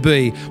wants me to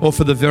be, or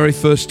for the very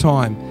first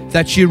time. If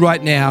that's you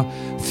right now.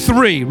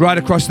 3, right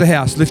across the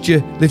house. Lift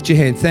your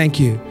hand. Thank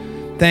you.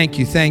 Thank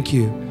you. Thank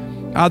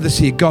you. Others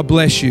here. God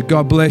bless you.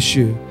 God bless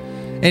you.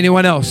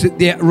 Anyone else?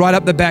 Yeah, right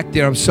up the back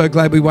there. I'm so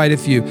glad we waited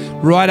for you.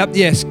 Right up.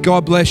 Yes.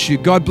 God bless you.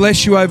 God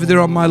bless you over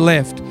there on my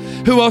left.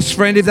 Who else,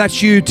 friend? If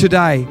that's you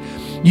today,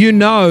 you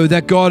know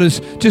that God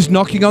is just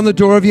knocking on the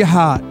door of your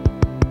heart.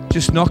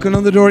 Just knocking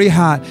on the door of your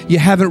heart. You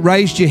haven't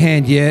raised your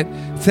hand yet.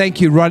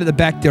 Thank you, right at the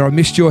back there. I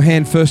missed your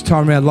hand first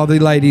time around. Lovely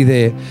lady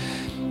there.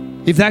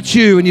 If that's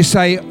you and you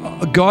say,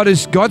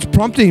 God's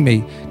prompting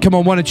me, come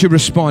on, why don't you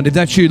respond? If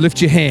that's you,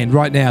 lift your hand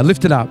right now.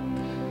 Lift it up.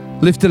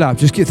 Lift it up.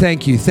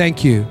 Thank you.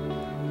 Thank you.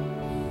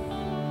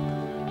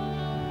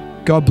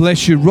 God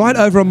bless you. Right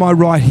over on my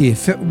right here.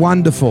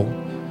 Wonderful.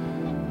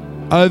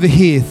 Over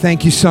here.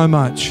 Thank you so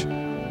much.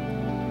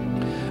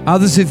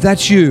 Others, if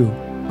that's you,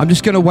 I'm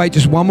just going to wait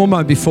just one more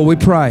moment before we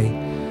pray.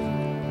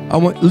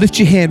 Lift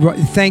your hand. Right,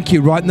 thank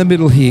you. Right in the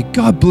middle here.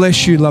 God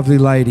bless you, lovely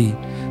lady.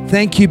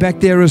 Thank you back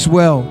there as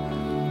well.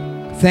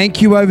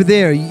 Thank you over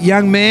there.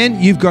 Young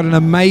man, you've got an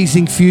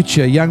amazing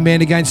future. Young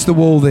man against the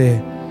wall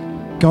there.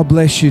 God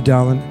bless you,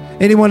 darling.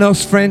 Anyone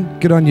else, friend?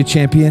 Good on you,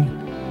 champion.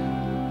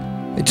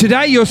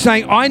 Today you're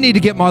saying, I need to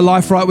get my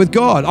life right with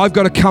God. I've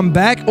got to come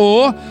back,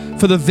 or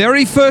for the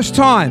very first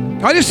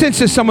time, I just sense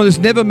there's someone who's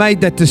never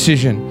made that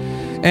decision,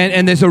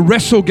 and there's a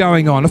wrestle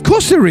going on. Of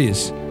course there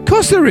is. Of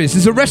course there is.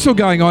 There's a wrestle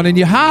going on in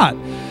your heart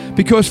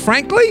because,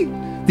 frankly,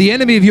 the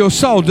enemy of your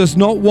soul does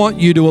not want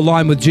you to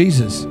align with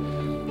Jesus.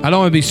 I don't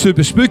want to be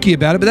super spooky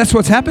about it, but that's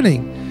what's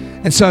happening.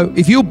 And so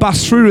if you'll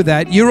bust through to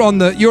that, you're on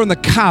the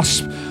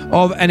cusp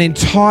of an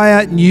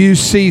entire new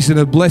season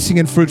of blessing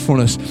and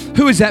fruitfulness.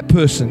 Who is that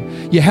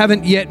person? You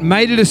haven't yet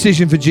made a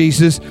decision for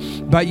Jesus,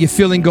 but you're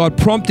feeling God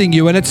prompting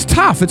you, and it's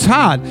tough, it's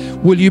hard.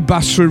 Will you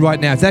bust through right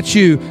now? If that's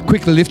you,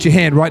 quickly lift your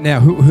hand right now,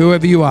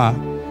 whoever you are.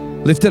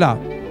 Lift it up.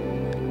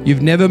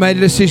 You've never made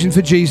a decision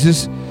for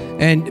Jesus,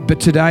 but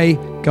today,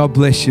 God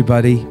bless you,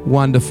 buddy.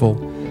 Wonderful.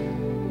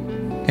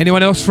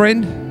 Anyone else,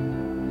 friend?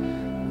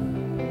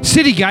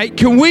 Citygate,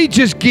 can we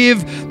just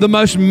give the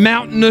most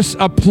mountainous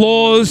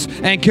applause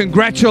and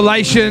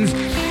congratulations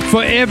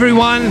for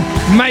everyone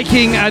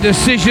making a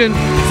decision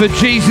for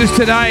Jesus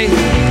today?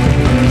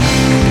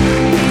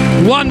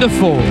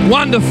 Wonderful,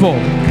 wonderful.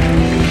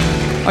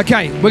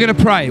 Okay, we're going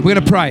to pray. We're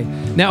going to pray.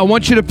 Now, I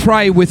want you to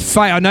pray with faith.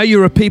 I know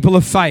you're a people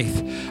of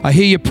faith. I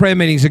hear your prayer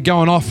meetings are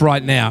going off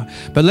right now.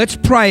 But let's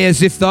pray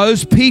as if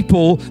those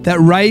people that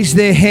raised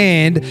their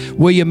hand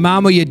were your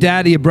mum or your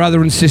dad or your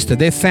brother and sister.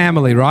 They're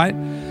family, right?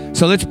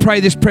 So let's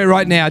pray this prayer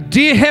right now.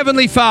 Dear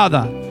Heavenly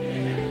Father,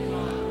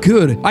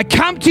 good. I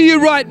come to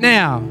you right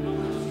now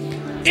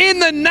in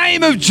the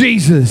name of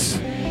Jesus.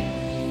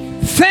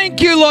 Thank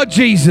you, Lord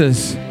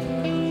Jesus,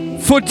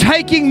 for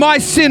taking my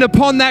sin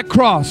upon that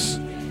cross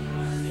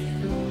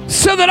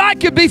so that I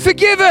could be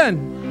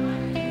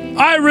forgiven.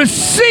 I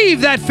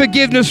receive that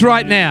forgiveness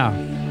right now.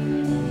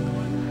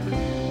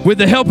 With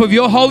the help of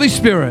your Holy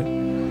Spirit,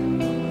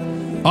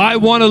 I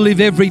want to live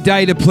every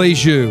day to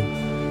please you.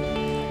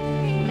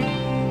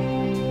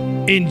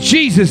 In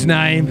Jesus'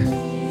 name,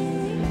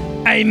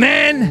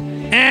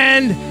 amen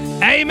and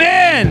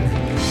amen.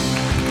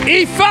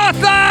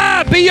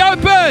 Ephphatha, be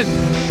open,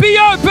 be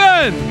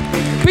open,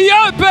 be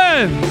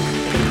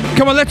open.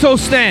 Come on, let's all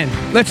stand.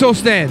 Let's all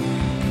stand.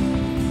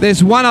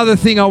 There's one other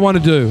thing I want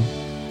to do.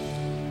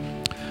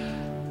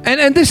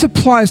 And this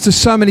applies to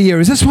so many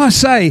areas. That's why I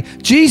say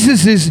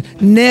Jesus is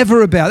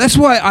never about. That's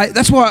why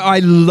I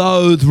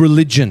loathe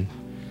religion.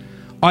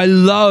 I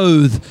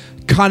loathe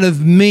kind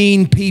of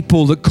mean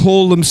people that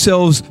call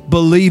themselves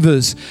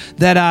believers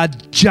that are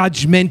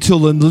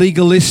judgmental and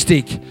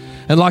legalistic.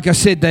 And like I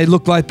said, they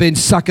look like been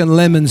sucking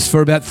lemons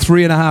for about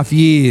 3.5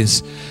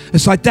 years.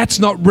 It's like, that's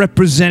not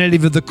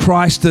representative of the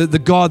Christ, the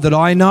God that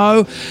I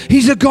know.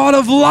 He's a God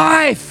of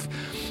life.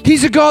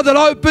 He's a God that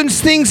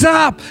opens things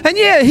up. And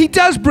yeah, he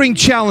does bring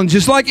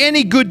challenges like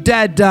any good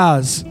dad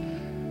does.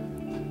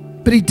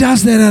 But he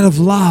does that out of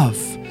love.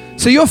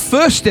 So your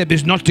first step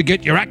is not to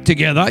get your act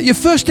together. Your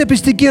first step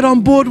is to get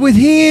on board with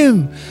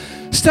him.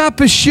 Start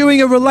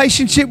pursuing a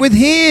relationship with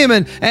him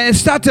and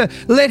start to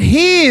let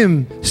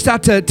him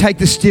start to take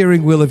the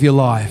steering wheel of your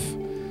life.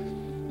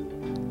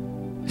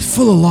 It's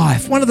full of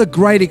life. One of the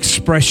great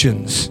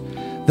expressions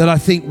that I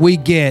think we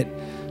get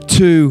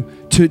to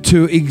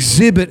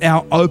exhibit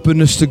our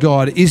openness to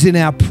God is in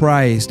our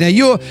praise. Now,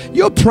 your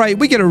praise,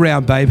 we get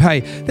around, babe.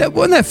 Hey,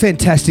 wasn't that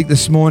fantastic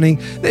this morning?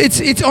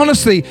 It's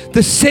honestly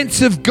the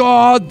sense of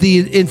God,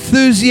 the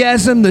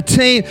enthusiasm, the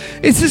team.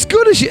 It's as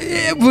good as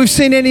we've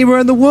seen anywhere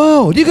in the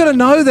world. You got to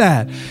know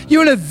that.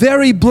 You're in a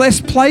very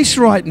blessed place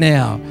right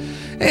now.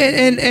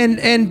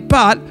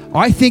 But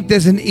I think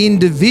there's an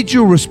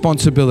individual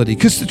responsibility,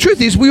 because the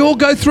truth is we all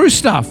go through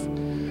stuff.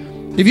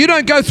 If you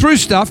don't go through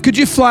stuff, could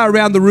you fly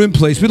around the room,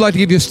 please? We'd like to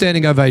give you a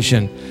standing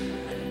ovation.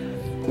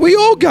 We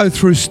all go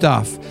through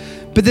stuff,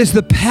 but there's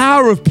the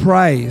power of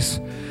praise.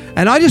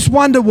 And I just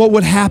wonder what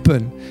would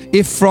happen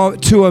if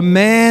to a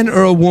man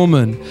or a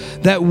woman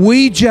that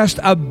we just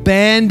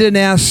abandon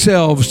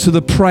ourselves to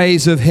the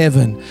praise of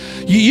heaven.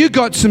 You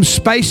got some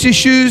space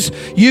issues.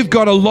 You've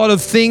got a lot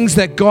of things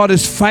that God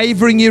is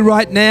favoring you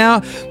right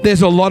now.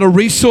 There's a lot of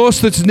resource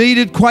that's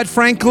needed, quite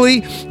frankly.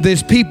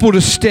 There's people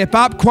to step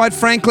up, quite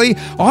frankly.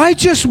 I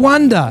just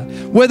wonder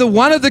whether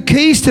one of the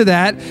keys to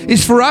that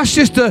is for us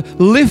just to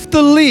lift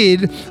the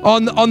lid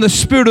on the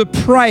spirit of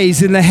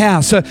praise in the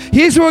house. So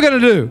here's what we're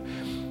going to do.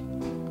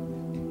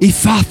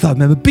 Ephphatha,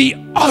 remember, be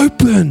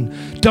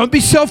open. Don't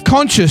be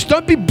self-conscious.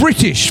 Don't be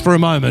British for a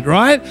moment,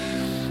 right?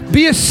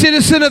 Be a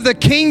citizen of the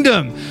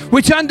kingdom,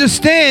 which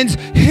understands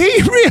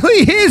he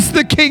really is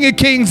the King of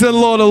Kings and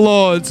Lord of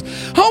Lords.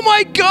 Oh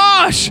my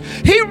gosh,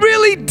 he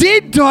really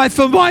did die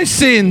for my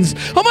sins.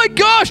 Oh my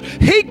gosh,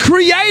 he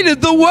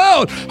created the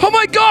world. Oh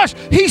my gosh,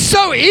 he's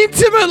so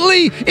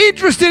intimately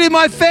interested in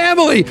my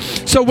family.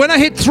 So when I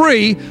hit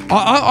 3,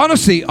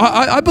 honestly,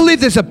 I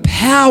believe there's a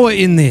power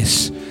in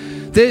this.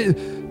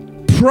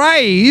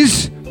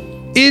 Praise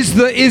is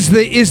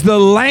the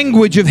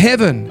language of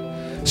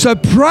heaven. So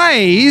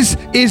praise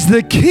is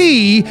the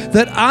key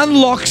that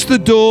unlocks the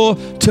door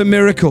to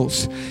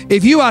miracles.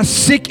 If you are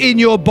sick in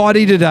your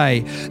body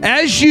today,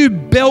 as you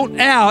belt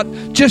out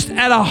just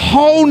at a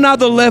whole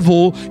nother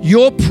level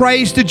your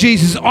praise to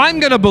Jesus, I'm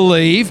going to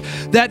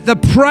believe that the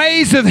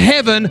praise of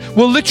heaven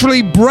will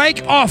literally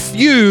break off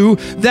you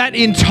that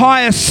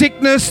entire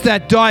sickness,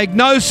 that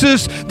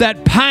diagnosis,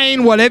 that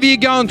pain, whatever you're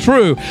going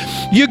through.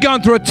 You're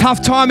going through a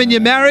tough time in your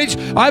marriage.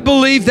 I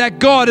believe that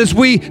God, as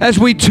we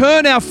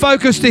turn our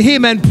focus to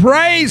Him and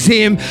praise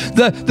Him,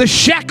 the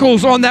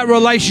shackles on that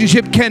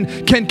relationship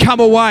can come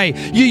away.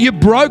 You're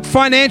broke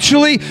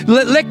financially.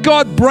 Let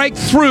God break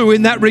through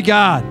in that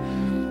regard.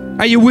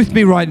 Are you with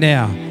me right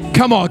now?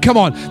 Come on.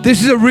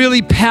 This is a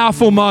really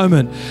powerful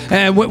moment.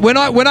 And when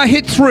I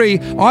hit 3,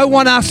 I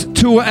want us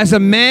to, as a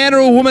man or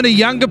a woman, a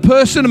younger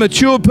person, a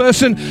mature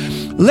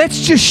person, let's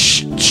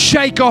just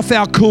shake off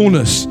our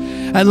coolness.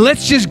 And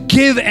let's just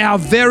give our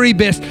very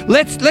best.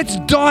 Let's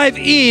dive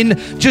in,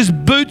 just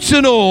boots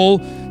and all,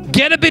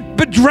 get a bit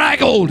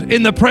bedraggled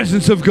in the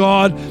presence of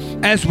God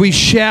as we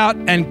shout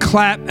and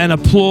clap and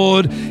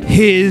applaud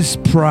His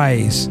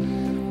praise.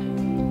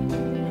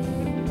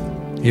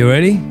 You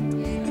ready?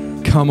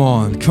 Come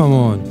on. 1,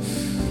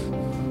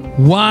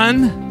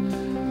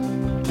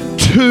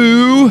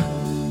 2,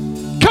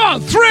 come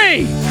on,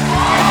 3.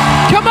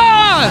 Come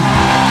on,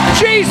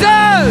 Jesus.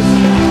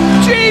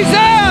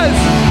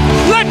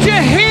 Let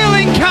your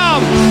healing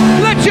come.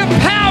 Let your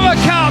power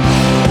come.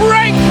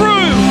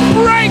 Breakthrough,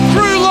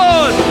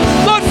 Lord.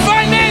 Lord,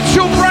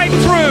 financial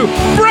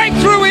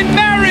breakthrough in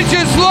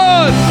marriages,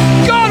 Lord.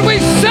 God, we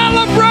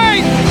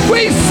celebrate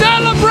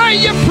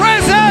your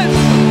presence.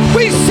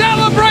 We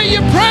celebrate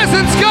your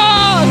presence, God.